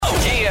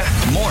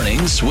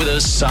mornings with a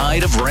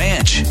side of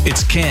ranch.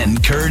 It's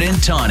Ken, Kurt,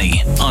 and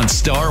Tawny on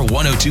Star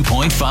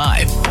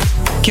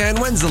 102.5. Ken,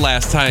 when's the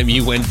last time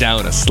you went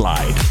down a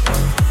slide?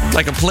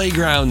 Like a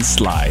playground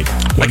slide.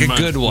 Like a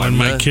good one.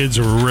 When my kids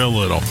were real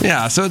little.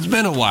 Yeah, so it's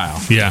been a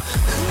while. Yeah.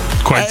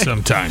 Quite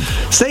some time.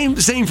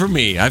 Same for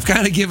me. I've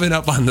kind of given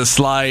up on the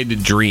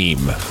slide dream.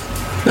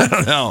 I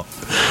don't know.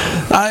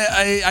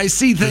 I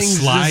see things.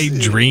 The slide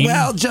dream?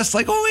 Well, just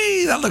like,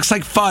 that looks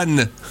like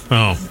fun.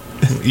 Oh.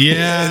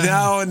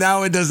 Yeah.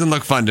 Now it doesn't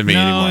look fun to me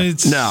anymore.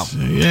 No.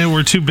 Yeah,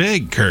 we're too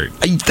big, Kurt.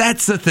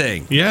 That's the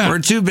thing. Yeah. We're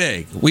too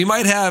big. We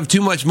might have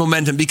too much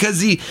momentum because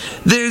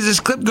there's this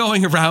clip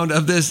going around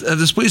of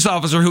this police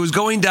officer who was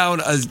going down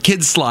a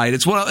kid's slide.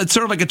 It's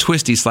sort of like a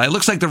twisty slide. It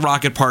looks like the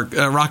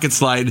rocket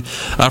slide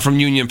from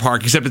Union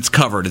Park, except it's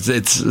covered.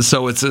 It's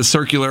a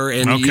circular,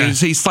 and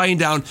he's sliding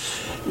down.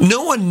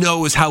 No one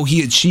knows how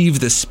he achieved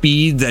the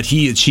speed that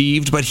he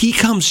achieved, but he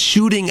comes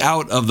shooting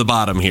out of the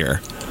bottom here.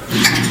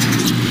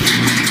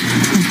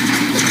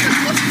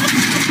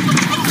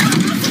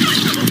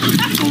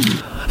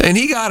 And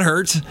he got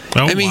hurt.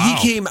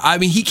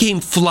 He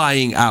came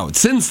flying out.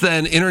 Since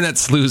then, internet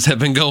sleuths have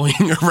been going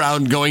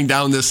around, going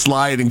down this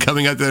slide and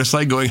coming up the other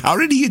side going, how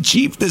did he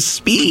achieve this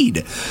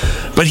speed?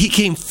 But he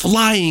came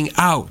flying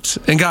out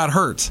and got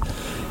hurt.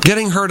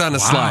 Getting hurt on a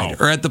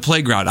slide or at the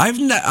playground.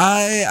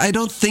 I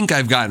don't think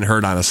I've gotten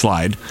hurt on a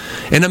slide.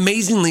 And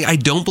amazingly, I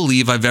don't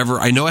believe I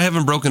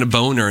haven't broken a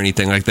bone or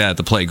anything like that at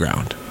the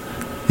playground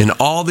in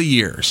all the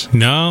years.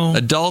 No.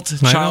 Adult,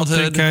 childhood. I don't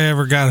think I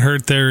ever got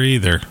hurt there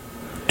either.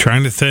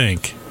 Trying to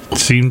think. It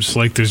seems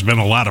like there's been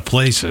a lot of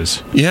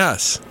places.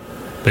 Yes.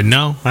 But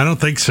no, I don't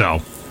think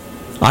so.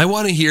 I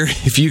want to hear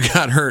if you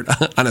got hurt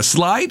on a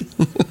slide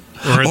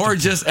or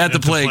just at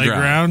the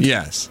playground.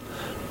 Yes.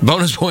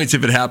 Bonus points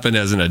if it happened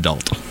as an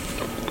adult.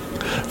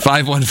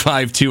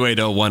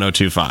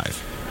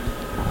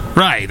 515-280-1025.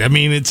 Right. I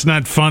mean, it's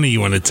not funny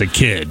when it's a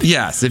kid.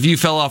 Yes. If you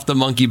fell off the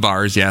monkey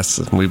bars, yes,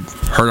 we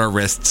hurt our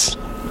wrists.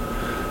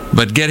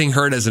 But getting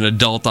hurt as an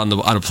adult on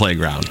a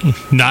playground.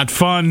 Not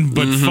fun,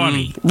 but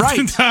funny.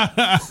 Right.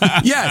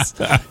 Yes.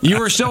 You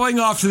were showing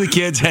off to the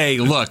kids, hey,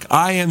 look,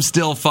 I am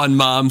still fun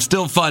mom,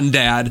 still fun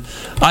dad.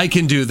 I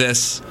can do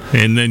this.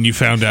 And then you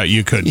found out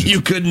you couldn't. You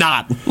could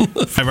not.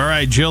 All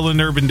right, Jill in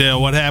Urbandale.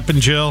 What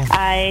happened, Jill?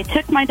 I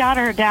took my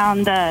daughter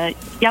down the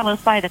yellow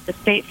slide at the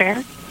state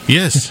fair.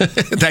 Yes.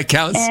 That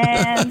counts?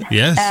 And,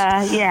 yes.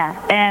 Yeah.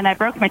 And I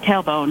broke my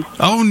tailbone.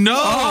 Oh, no.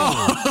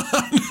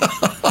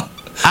 Oh.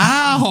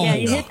 Ow! Yeah,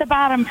 you hit the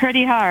bottom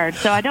pretty hard,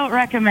 so I don't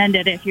recommend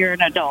it if you're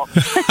an adult.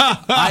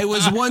 I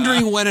was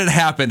wondering when it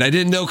happened. I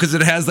didn't know because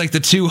it has like the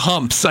two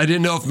humps. I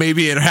didn't know if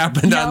maybe it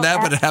happened on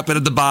that, but it happened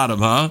at the bottom,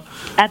 huh?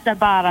 At the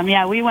bottom,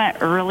 yeah. We went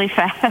really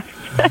fast.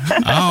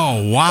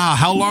 Oh, wow.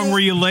 How long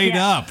were you laid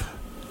up?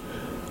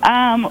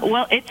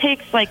 Well, it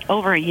takes like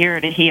over a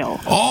year to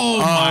heal. Oh,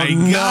 my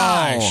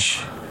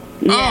gosh.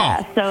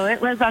 Yeah, so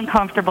it was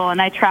uncomfortable,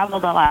 and I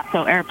traveled a lot,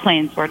 so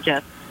airplanes were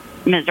just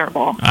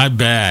miserable. I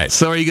bet.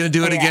 So are you going to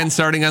do it again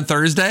starting on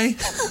Thursday?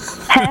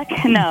 Heck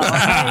no.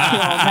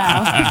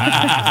 I'm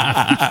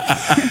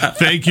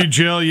Thank you,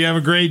 Jill. You have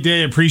a great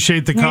day.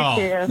 Appreciate the call.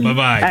 too.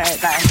 Bye-bye. All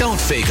right, bye.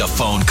 Don't fake a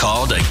phone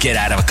call to get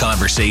out of a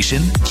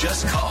conversation.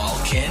 Just call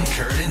Ken,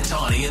 Kurt, and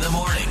Tawny in the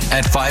morning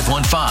at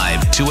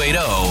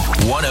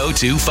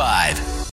 515-280-1025.